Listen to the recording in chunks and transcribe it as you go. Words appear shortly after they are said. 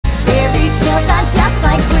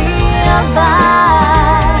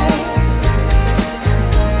bye.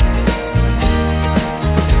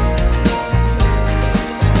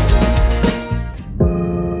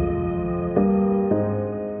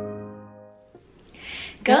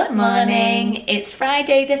 Good morning, it's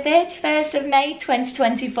Friday the 31st of May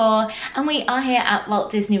 2024 and we are here at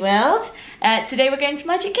Walt Disney World. Today we're going to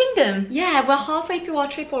Magic Kingdom. Yeah, we're halfway through our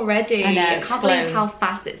trip already. I know, I can't believe how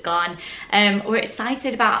fast it's gone. We're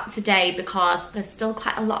excited about today because there's still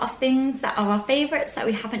quite a lot of things that are our favourites that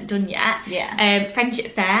we haven't done yet. Yeah.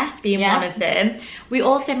 Friendship Fair being one of them. We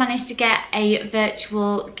also managed to get a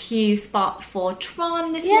virtual queue spot for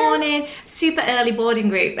Tron this morning. Super early boarding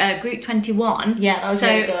group, group 21. Yeah, that was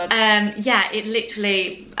really good. Yeah, it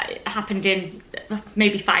literally happened in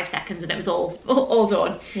maybe 5 seconds and it was all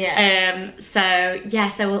done. Yeah. So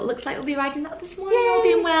it looks like we'll be riding that this morning, all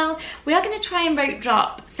being well. We are going to try and rope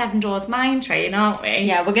drop Seven Dwarfs Mine Train, aren't we?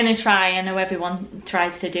 Yeah, we're going to try. I know everyone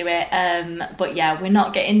tries to do it, but yeah, we're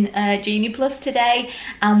not getting Genie Plus today,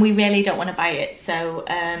 and we really don't want to buy it. So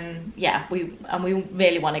yeah, we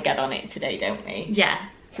really want to get on it today, don't we? Yeah.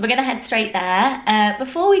 So we're going to head straight there.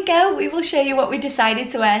 Before we go, we will show you what we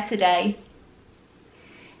decided to wear today.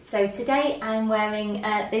 So today I'm wearing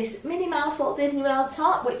this Minnie Mouse Walt Disney World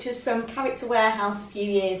top, which was from Character Warehouse a few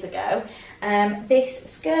years ago. This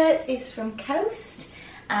skirt is from Coast,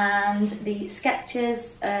 and the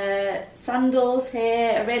Skechers sandals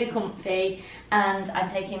here are really comfy, and I'm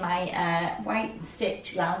taking my white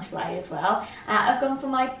stitch lounge fly as well. I've gone for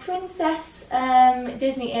my princess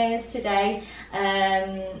Disney ears today.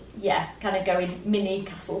 Yeah, kind of going mini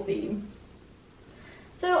castle theme.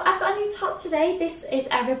 So I've got a new top today. This is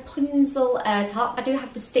a Rapunzel top. I do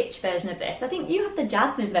have the stitch version of this. I think you have the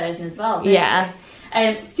Jasmine version as well, don't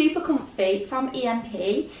you? Super comfy from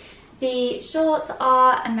EMP. The shorts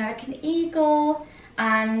are American Eagle,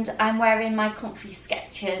 and I'm wearing my comfy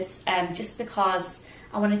Skechers just because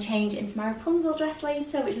I want to change into my Rapunzel dress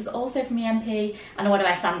later, which is also from EMP, and I want to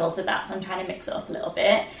wear sandals with that, so I'm trying to mix it up a little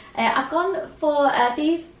bit. I've gone for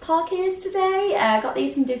these park ears today. I got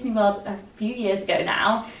these from Disney World a few years ago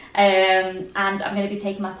now, and I'm going to be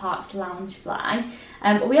taking my Parks Lounge fly.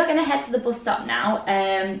 We are going to head to the bus stop now.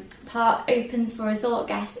 Park opens for resort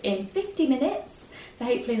guests in 50 minutes, so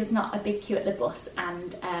hopefully there's not a big queue at the bus,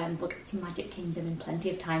 and we'll get to Magic Kingdom in plenty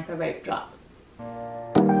of time for a rope drop.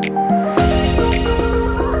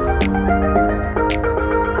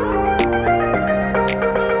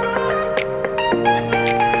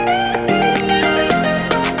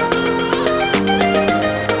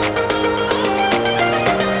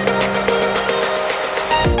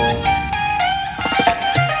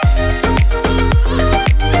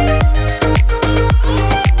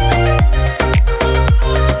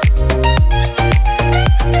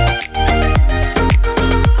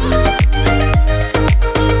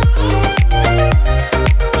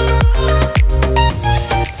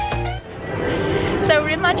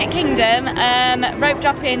 Rope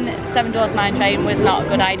dropping Seven Dwarfs Mine Train was not a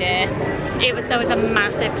good idea. There was a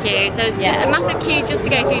massive queue, so it was just a massive queue just to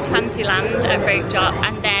go through Fantasyland at rope drop,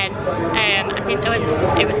 and then I think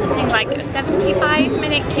it was something like a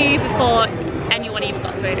 75-minute queue before anyone even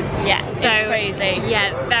got through. Yeah, so it's crazy.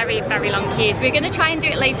 Yeah, very, very long queues. We're going to try and do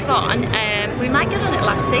it later on. We might get on it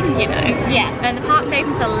last thing, you know. Yeah. And the park's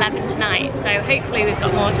open till 11 tonight, so hopefully we've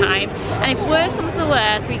got more time. And if worse comes to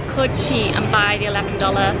worse, we could cheat and buy the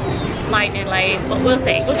 $11 lightning lane, but we'll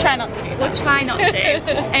see. We'll try not to do that. We'll try not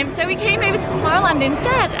to. So we came over to Tomorrowland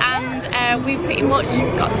instead, and we pretty much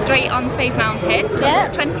got straight on Space Mountain.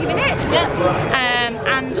 20 minutes.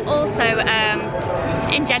 And also,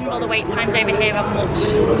 in general, the wait times over here are much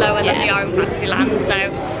lower than they are in Fantasyland,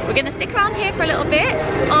 so we're going to stick around here for a little bit.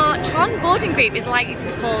 Our Tron boarding group is likely to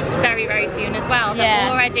be called very, very soon as well. They're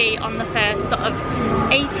already on the first sort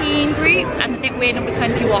of 18 groups, and I think we're number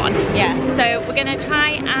 21. Yeah. So we're going to try,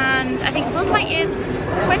 and I think Buzz Light is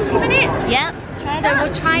 20 minutes. Yeah. So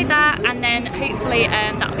we'll try that, and then hopefully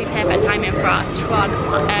that'll be perfect timing for our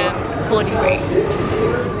Tron boarding group.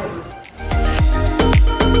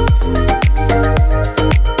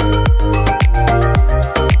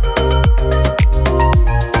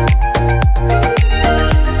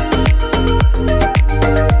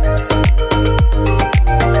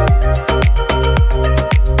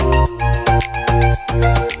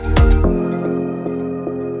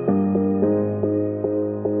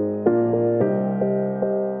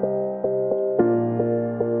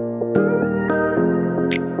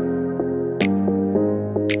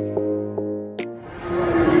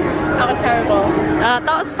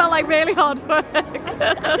 like really hard work.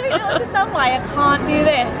 I don't understand why I can't do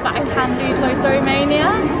this, but I can do Toy Story Mania.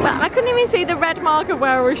 But I couldn't even see the red mark of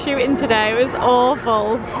where we were shooting today. It was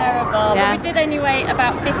awful. Terrible. Yeah. But we did only wait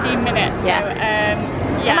about 15 minutes. Yeah. So,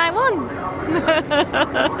 yeah. And I won.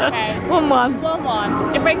 Okay. 1-1.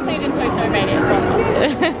 1-1. If we're including Toy Story Mania,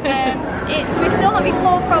 it's 1-1. We still haven't been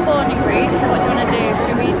called for our boarding group, so what do you want to do?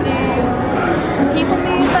 Should we do People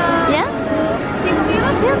Mover? Yeah. People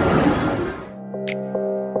Mover? Yeah.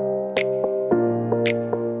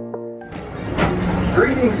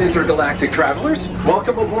 Greetings, intergalactic travelers.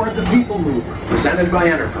 Welcome aboard the People Mover, presented by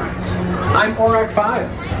Enterprise. I'm Orak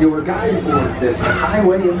 5, your guide aboard this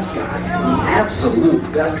highway in the sky. The absolute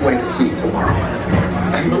best way to see Tomorrowland.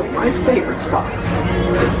 And one of my favorite spots.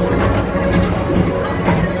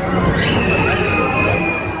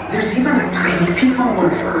 There's even a tiny People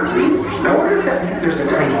Mover. I wonder if that means there's a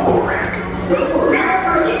tiny Orak.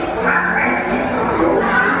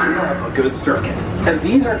 Of a good circuit. And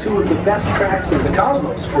these are two of the best tracks in the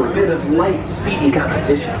cosmos for a bit of light, speedy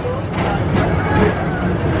competition.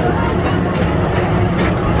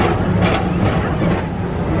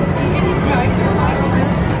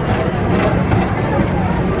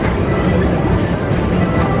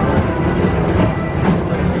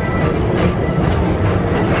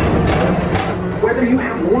 Whether you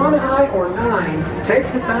have one eye or 9,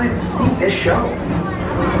 take the time to see this show.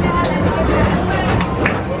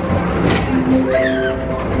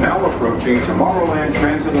 Now approaching Tomorrowland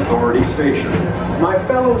Transit Authority Station. My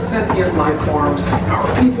fellow sentient life forms, our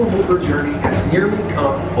People Mover journey has nearly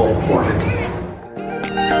come full orbit.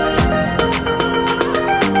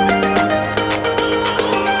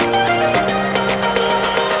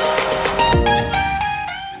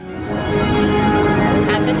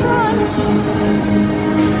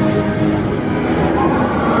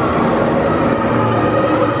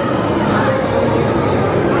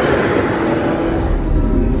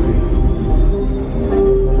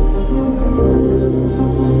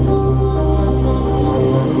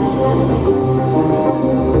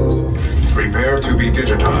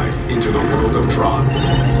 Digitized into the world of Tron.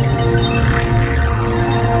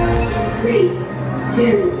 3,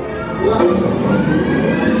 2, 1.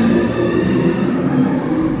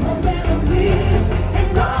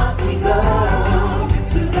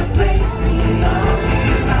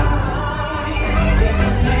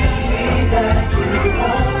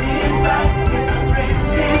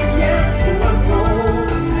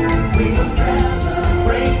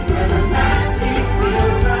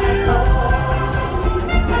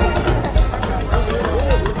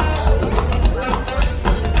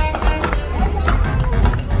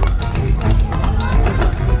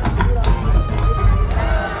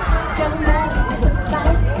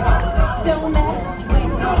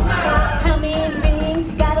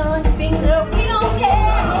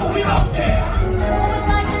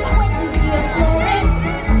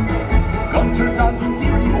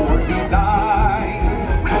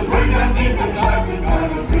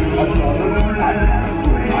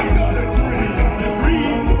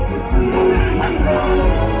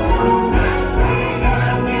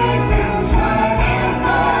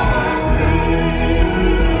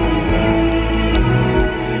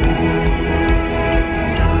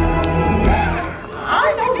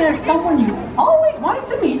 Someone you always wanted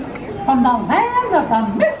to meet from the land of the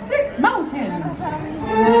Mystic Mountains.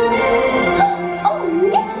 Oh,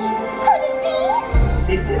 Nikki, could it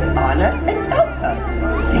be? This is Anna and Elsa.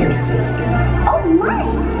 They're sisters. Oh my,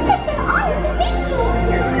 it's an honor to meet you.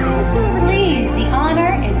 Please, the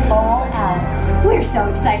honor is all ours. We're so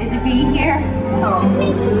excited to be here. Oh,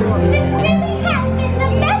 Nikki, this really has been the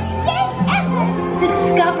best day ever.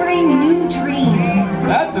 Discovering new dreams.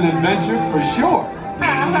 That's an adventure for sure.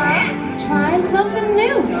 Trying something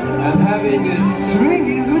new. I'm having a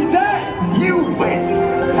swinging good time. You win.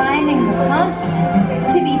 Finding the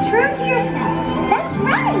confidence to be true to yourself. That's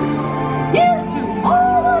right. Here's to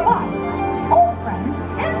all of us, old friends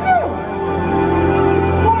and new.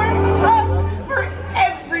 More hugs for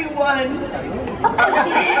everyone.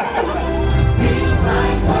 Feels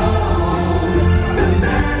like home. The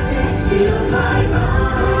magic feels like home.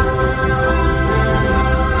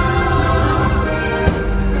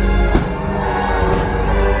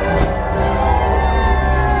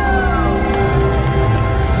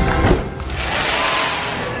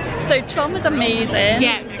 So Tron was amazing.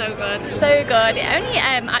 Yeah, it was so good. So good. It only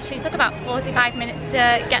actually took about 45 minutes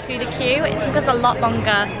to get through the queue. It took us a lot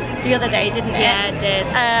longer the other day, didn't it? Yeah, it did.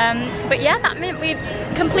 But yeah, that meant we've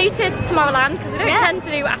completed Tomorrowland because we don't tend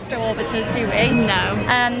to do Astro Orbiters, do we? No.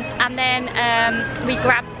 And then we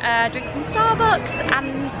grabbed a drink from Starbucks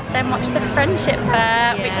and then watched the Friendship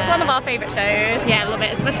Fair, which is one of our favourite shows. Yeah, I love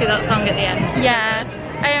it, especially that song at the end. Yeah.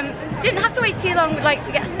 Didn't have to wait too long like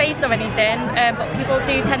to get a space or anything, but people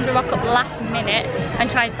do tend to rock up last minute and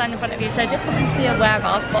try and stand in front of you, so just something to be aware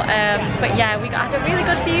of. But yeah, we had a really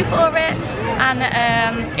good view for it, and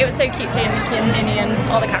it was so cute seeing Mickey and Minnie and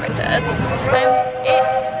all the characters.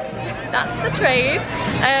 That's the train.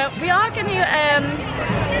 We are going to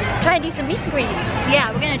try and do some meet and greets. Yeah,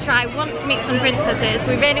 we're going to try. We want to meet some princesses.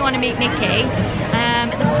 We really want to meet Mickey.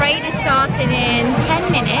 The parade is starting in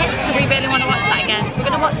 10 minutes, so we really want to watch that again. So we're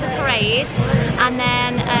going to watch the parade and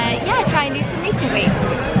then, yeah, try and do some meet and greets.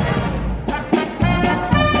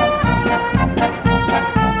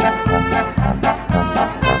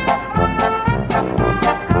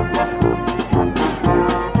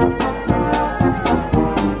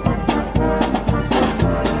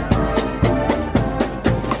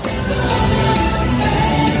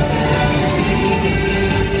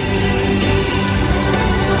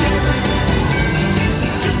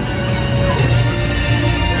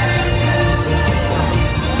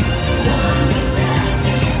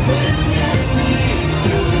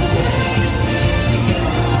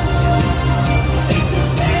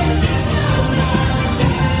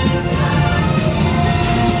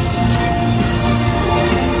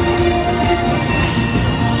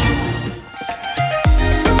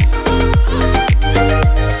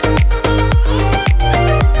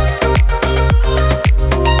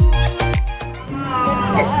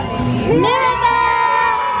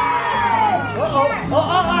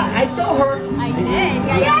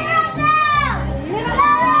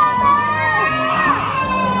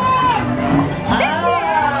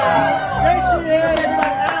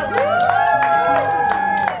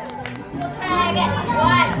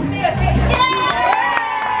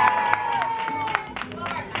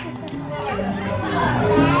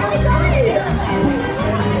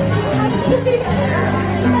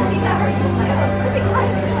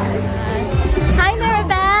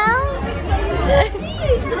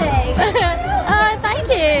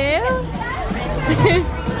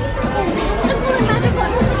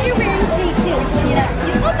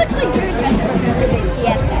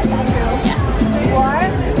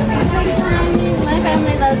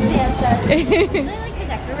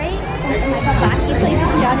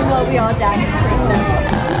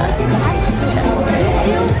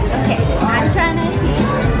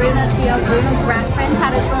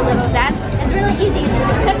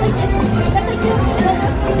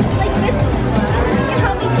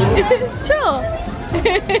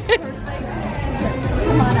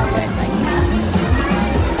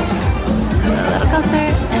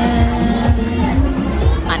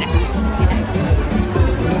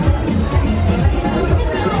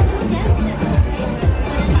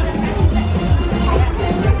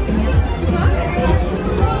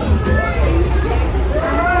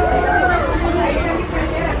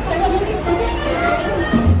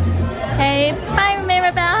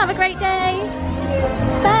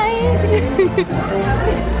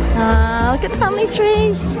 Look at the family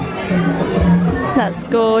tree. That's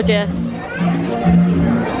gorgeous.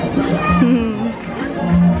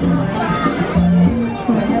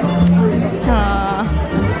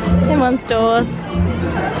 Everyone's doors.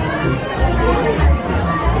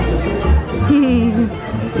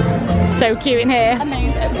 So cute in here.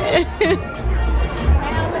 Amazing.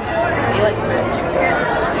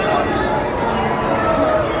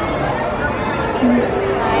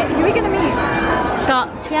 Who are we gonna meet? Got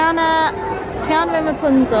Tiana and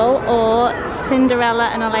Rapunzel or Cinderella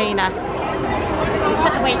and Elena. Let's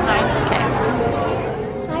check the wait times. Okay.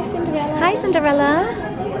 Hi Cinderella. Hi Cinderella.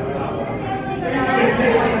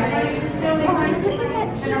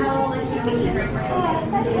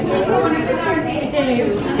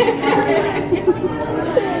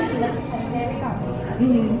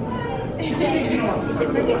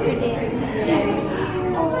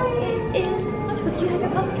 But you have a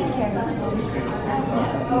pumpkin carriage.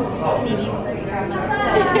 Maybe.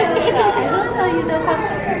 I will tell you though, back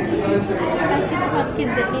into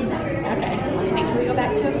pumpkins at midnight. Okay. To make sure we go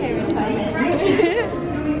back to a carriage by then.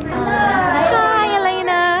 Hi,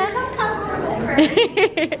 Elena.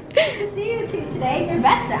 Good to see you two today. Your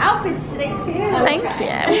best outfits today too. Thank you.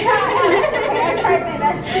 I tried my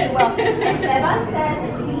best too. Well, Esteban says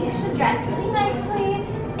that we should dress really nicely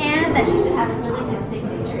and that she should have a really good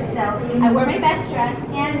signature. So I wore my best dress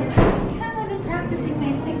and kind of been practicing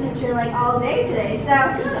my signature like all day today. So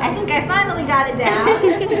I think I finally got it down.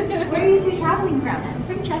 Where are you two traveling from?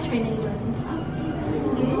 From Cheshire in England.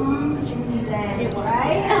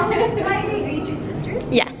 Right? How exciting. Are you two sisters?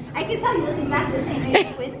 Yes. I can tell you look exactly the same. Are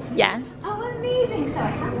you twins? Yes. Oh, amazing. So I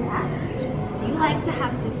have to ask you, do you like to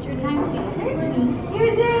have sister time together?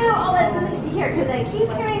 You do? Oh, that's so nice to hear, because I keep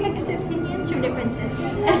hearing mixed opinions from different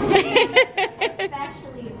sisters.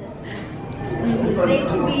 Especially this one. They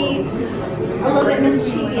can be a little bit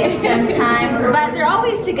mischievous sometimes, but they're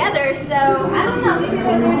always together, so I don't know, maybe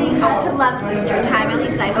they're learning how to love sister time, at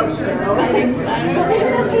least I hope so. I think so. Is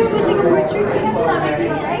it okay if we take a portrait together? That might be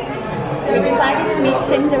alright? So we decided to meet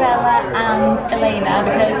Cinderella and Elena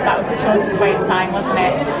because that was the shortest waiting time, wasn't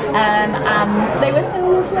it? And they were so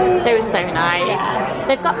lovely. They were so nice. Yeah.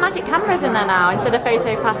 They've got magic cameras in there now instead of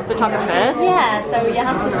PhotoPass photographers. Yeah, so you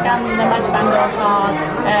have to scan the Magic Band cards,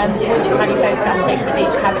 which will have your photographs taken of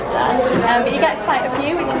each character. But you get quite a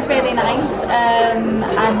few, which is really nice.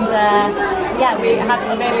 Yeah, we had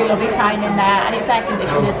a really lovely time in there, and it's air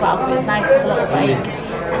conditioned as well, so it's nice to have a little break.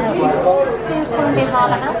 We've gone to Columbia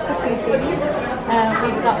Harbour House for some food.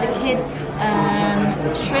 We've got the kids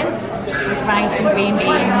shrimp with rice and green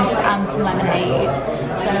beans and some lemonade.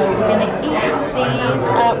 So we're going to eat these.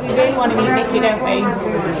 We really want to meet Mickey, don't we?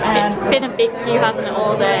 It's been a big queue, hasn't it,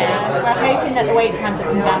 all day? Yeah, so we're hoping that the wait times have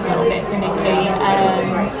come down a little bit for Mickey.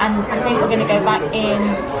 And I think we're going to go back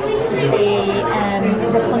in to see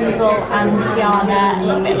Rapunzel and Tiana a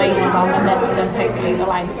little bit later on, and then hopefully the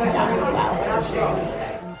lines come down as well.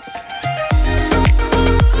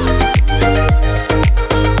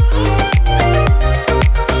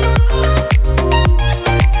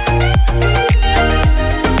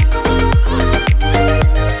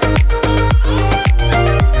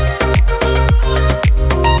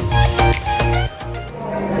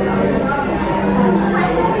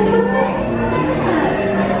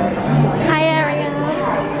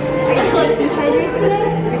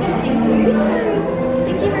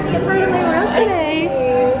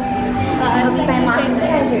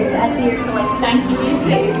 Thank you, you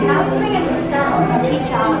too. Now to bring him to school, I'll teach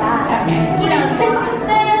you all that. Okay. You know, this is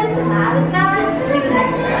this, and that is that. Do the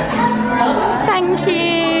next one. Thank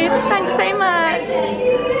you. Thanks so much.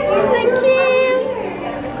 Thank you.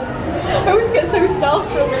 I always get so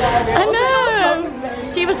starstruck with her. I know.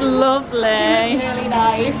 She was lovely. She was really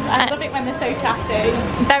nice. I love it when they're so chatty.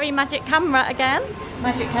 Very magic camera again.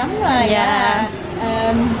 Magic camera, yeah.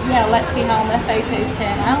 Yeah, let's see how their photos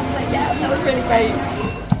turn out. But yeah, that was really great.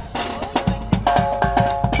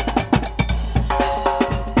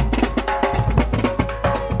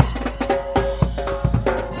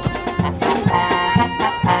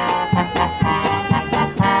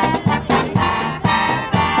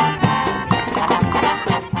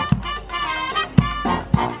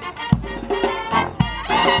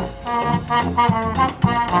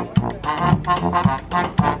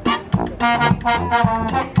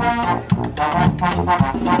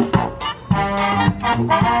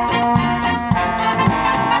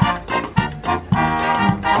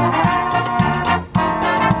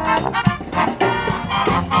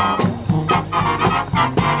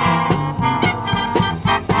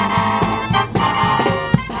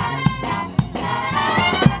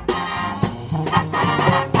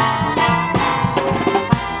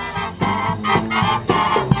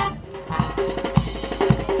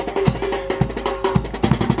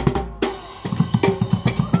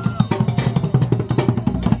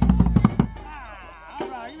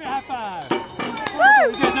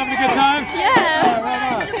 You guys having a good time? Yeah. Right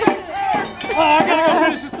on. Oh, I gotta go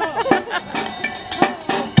finish the top.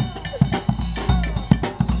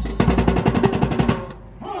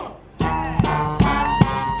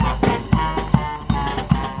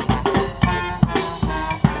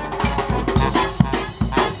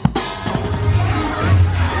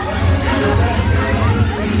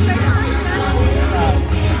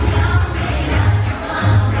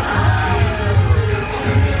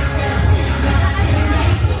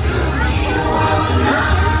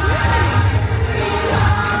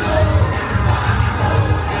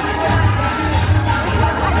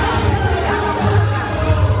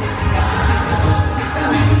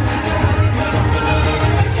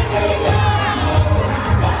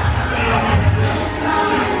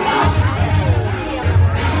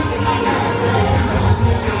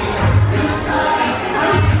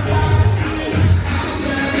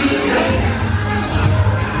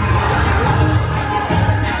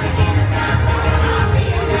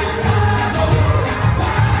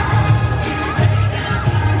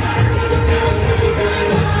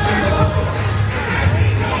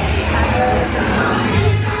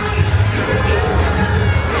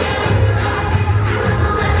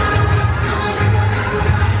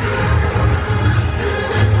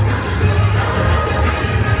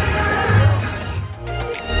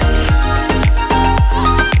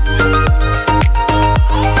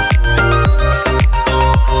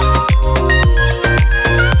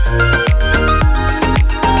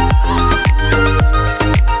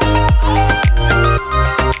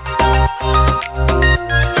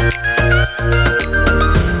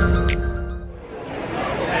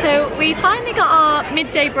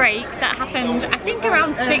 break that happened, I think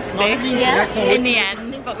around 6ish in the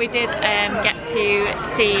end, but we did get to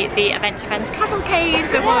see the Adventure Friends cavalcade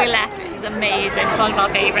before we left, which is amazing. It's one of our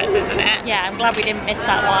favourites, isn't it? Yeah, I'm glad we didn't miss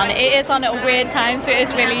that one. It is on at a weird time, so it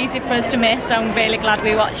is really easy for us to miss, so I'm really glad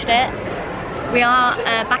we watched it. We are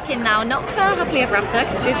back in now, not for Happily Ever After,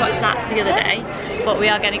 because we watched that the other day, but we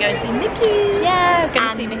are going to go and see Mickey. Yeah, we're going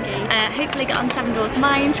to see Mickey. Hopefully get on Seven Dwarfs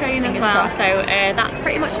Mine Train as well. So that's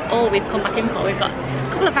pretty much all we've come back in for. We've got a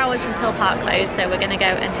couple of hours until park close, so we're going to go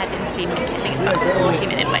and head in and see Mickey. I think it's about a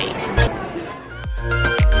 40-minute wait.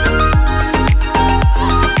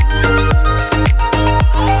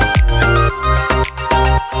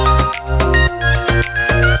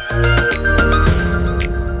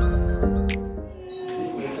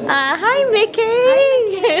 Hi Mickey!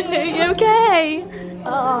 Hi. You okay?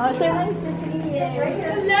 Oh, so nice to see you.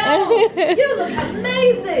 Hello! You look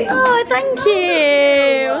amazing! Oh, thank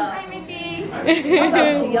you! Hi Mickey! I've got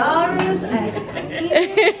tiaras and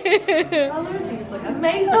colours, you just look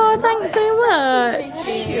amazing! Oh, thanks so much!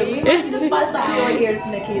 Thank you! We want you to spice up your ears,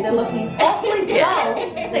 Mickey. They're looking awfully dull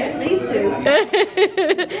next to these two.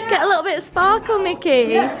 Get a little bit of sparkle, Mickey!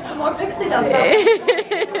 Yes, some more pixie dust.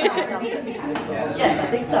 Yes, I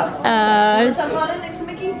think so. Want some water next to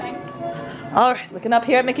Mickey? Alright, looking up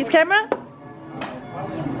here at Mickey's camera.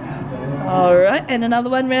 Alright, and another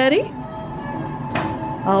one ready.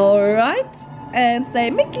 Alright, and say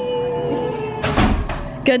Mickey.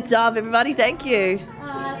 Good job, everybody. Thank you.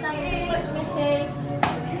 Thanks so much, Mickey.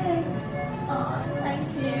 Okay. Oh, thank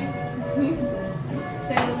you.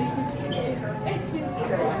 So lovely to see you.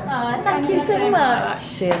 Thank you so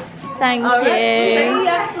much. Cheers. Thank All you. right, see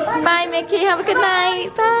ya. Bye, Mickey. Have a good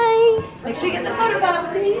night. Bye. Make sure you get the photo pass.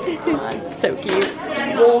 So cute.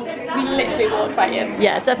 We literally walked right in.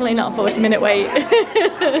 Yeah, definitely not a 40-minute wait.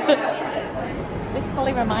 This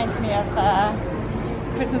fully reminds me of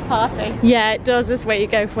Christmas party. Yeah, it does. This way you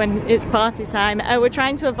go for when it's party time. We're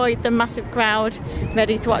trying to avoid the massive crowd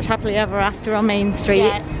ready to watch Happily Ever After on Main Street.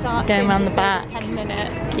 Yeah, it starts going in around the just back. over 10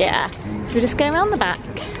 minutes. Yeah, so we're just going around the back.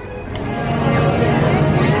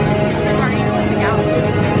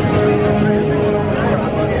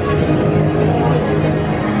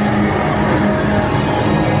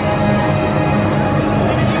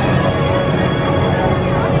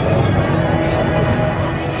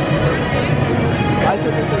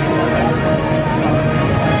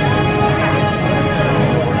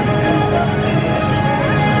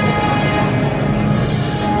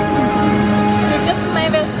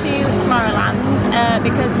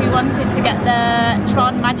 Because we wanted to get the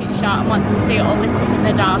Tron magic shot and want to see it all lit up in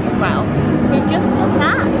the dark as well. So we've just done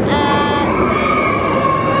that.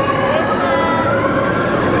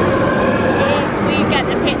 If we get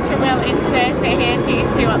the picture, we'll insert it here so you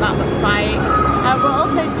can see what that looks like. We're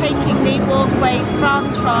also taking the walkway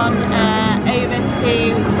from Tron over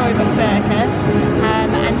to Storybook Circus,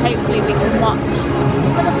 and hopefully we can watch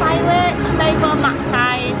some of the fireworks from over on that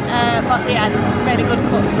side. But yeah, this is a really good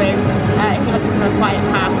cut through if you're looking for a quiet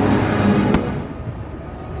path.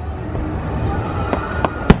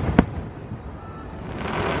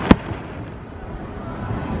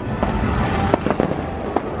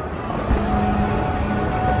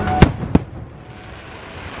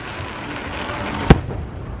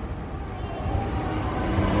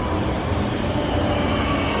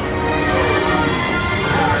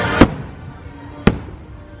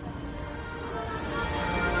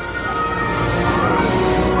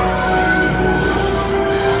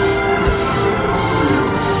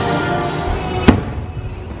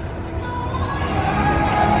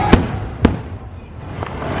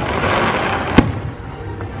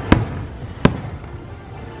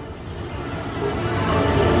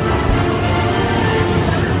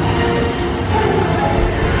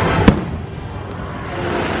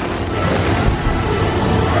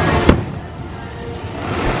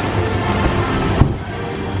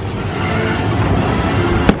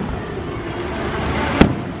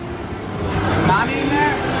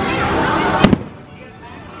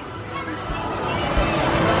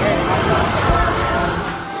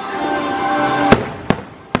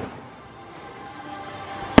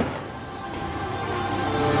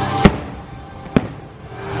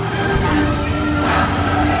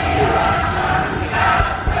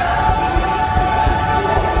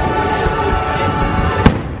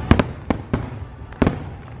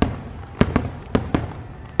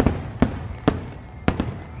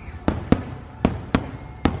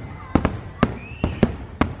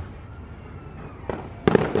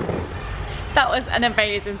 That was an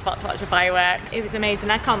amazing spot to watch the fireworks. It was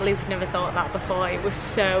amazing. I can't believe we've never thought of that before. It was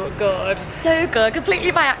so good. So good,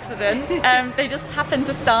 completely by accident. They just happened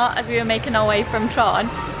to start as we were making our way from Tron.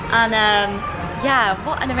 And yeah,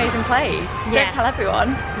 what an amazing place. Don't tell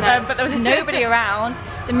everyone. No. But there was nobody around.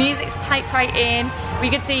 The music's piped right in. We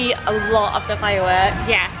could see a lot of the fireworks.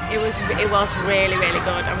 Yeah, it was really, really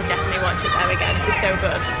good. I would definitely watch it there again. It was so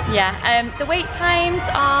good. Yeah, the wait times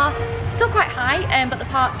are still quite high, but the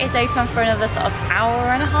park is open for another sort of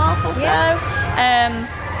hour and a half or so.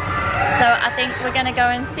 So I think we're gonna go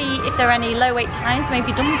and see if there are any low wait times,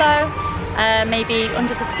 maybe Dumbo, maybe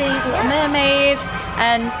Under the Sea, The Little Mermaid,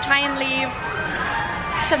 and try and leave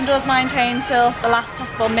Seven Dwarfs Mine Train till the last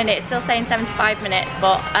possible minute. It's still saying 75 minutes,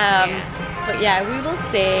 but yeah, we will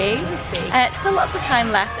see. Still lots of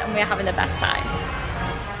time left and we're having the best time.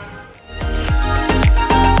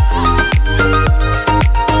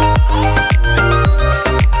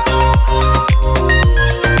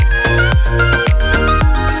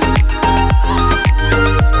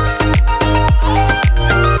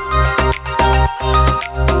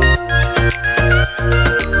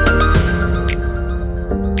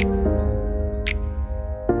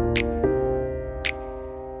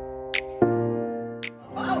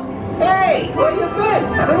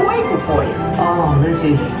 This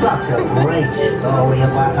is such a great story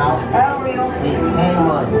about how Ariel became a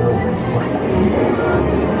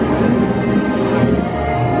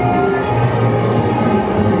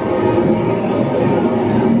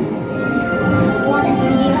Wanna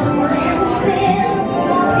see how we're dancing?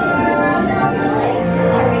 Walking around the lights,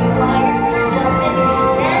 required jumping,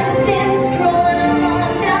 dancing, strolling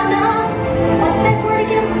along down a what's that word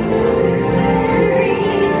again?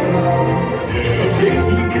 Street.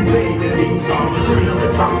 You can play the leaves on the street of the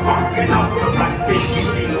drum, barking out the blackfish you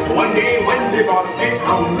see. One day when the boss get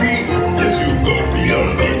hungry, yes, you go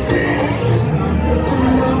beyond the pay.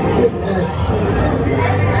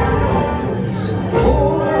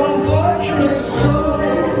 Oh, unfortunate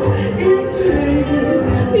souls in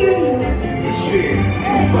pain. The shame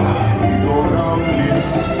to buy your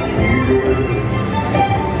this year.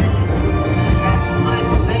 That's my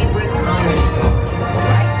favorite kind of story,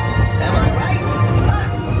 right? Am I right?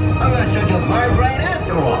 Huh? I'm not such a bird right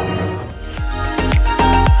after all.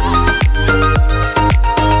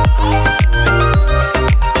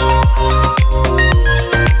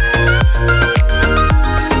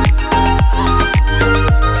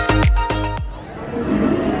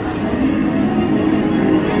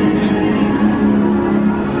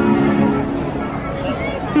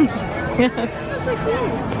 So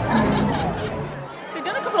we've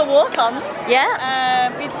done a couple of walk-ons.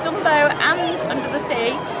 Yeah. We've Dumbo and Under the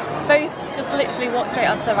Sea. Both just literally walked straight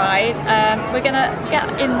onto the ride. We're gonna get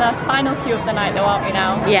in the final queue of the night though, aren't we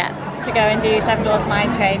now? Yeah. To go and do Seven Dwarfs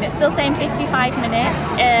Mine Train. It's still saying 55 minutes.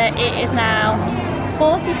 It is now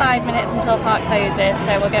 45 minutes until park closes.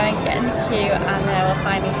 So we'll go and get in the queue and we'll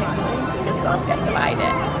finally fingers crossed get to ride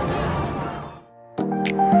it.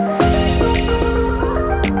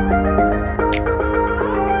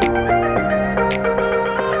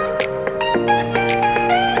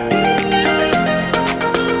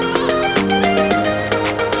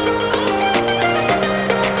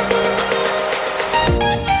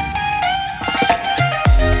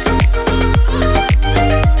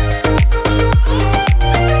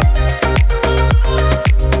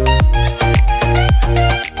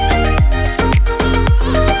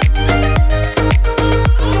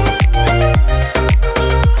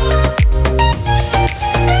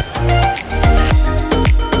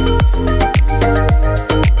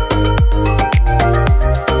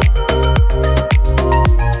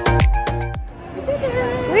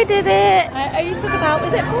 We did it! You took about,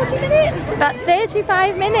 was it 40 minutes? About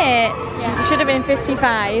 35 minutes. Yeah. It should have been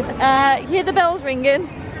 55. Hear the bells ringing.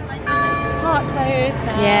 Park closed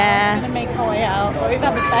now. Yeah. It's gonna make our way out, but we've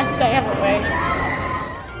had the best day, haven't we?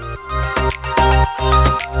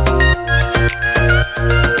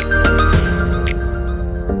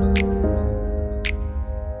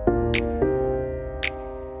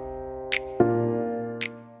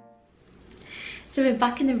 So we're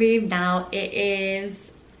back in the room now. It is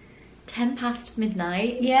 10 past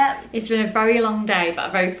midnight. Yeah. It's been a very long day, but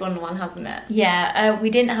a very fun one, hasn't it? Yeah, we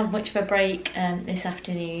didn't have much of a break this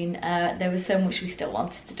afternoon. There was so much we still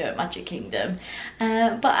wanted to do at Magic Kingdom.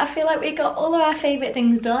 But I feel like we got all of our favourite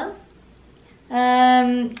things done.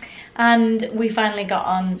 And we finally got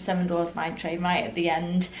on Seven Dwarfs Mine Train right at the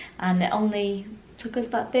end, and it only took us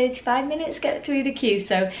about 35 minutes to get through the queue,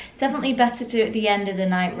 so it's definitely better to do it at the end of the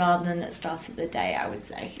night rather than at the start of the day, I would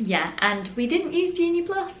say. Yeah, and we didn't use Genie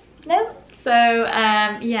Plus, no. So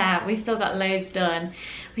yeah, we still got loads done.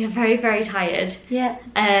 We are very, very tired. Yeah.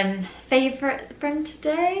 Favourite from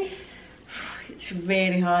today? It's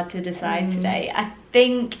really hard to decide today. I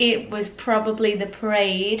think it was probably the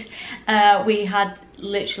parade. We had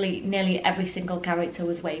literally nearly every single character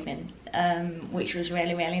was waving, which was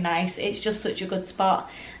really, really nice. It's just such a good spot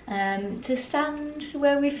to stand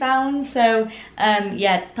where we found. So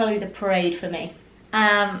yeah, probably the parade for me.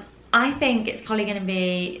 I think it's probably going to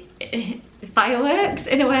be fireworks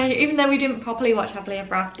in a way, even though we didn't properly watch Happily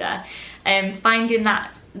Ever After. Finding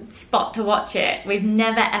that spot to watch it, we've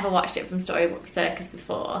never ever watched it from Storybook Circus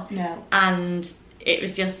before. No. And it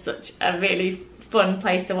was just such a really fun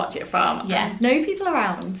place to watch it from. Yeah. And no people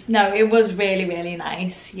around. No, it was really, really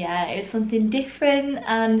nice. Yeah, it was something different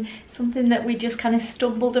and something that we just kind of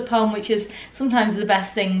stumbled upon, which is sometimes the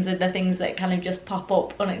best things are the things that kind of just pop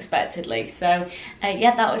up unexpectedly. So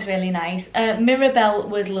yeah, that was really nice. Mirabelle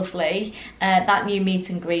was lovely. That new meet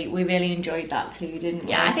and greet, we really enjoyed that too, didn't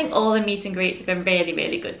we? Yeah, I think all the meet and greets have been really,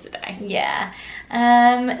 really good today. Yeah.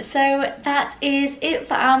 So that is it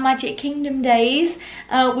for our Magic Kingdom days.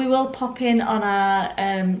 We will pop in on our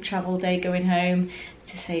travel day going home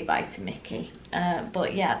to say bye to Mickey.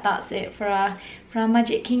 But yeah, that's it for our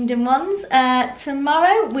Magic Kingdom ones.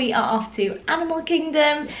 Tomorrow we are off to Animal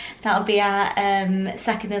Kingdom. That'll be our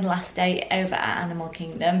second and last day over at Animal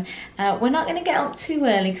Kingdom. We're not going to get up too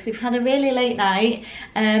early because we've had a really late night,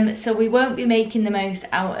 so we won't be making the most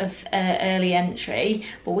out of early entry,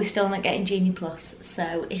 but we're still not getting Genie Plus.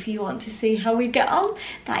 So if you want to see how we get on,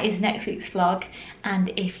 that is next week's vlog.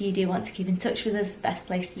 And if you do want to keep in touch with us, the best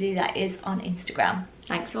place to do that is on Instagram.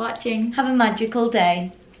 Thanks for watching. Have a magical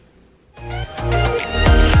day.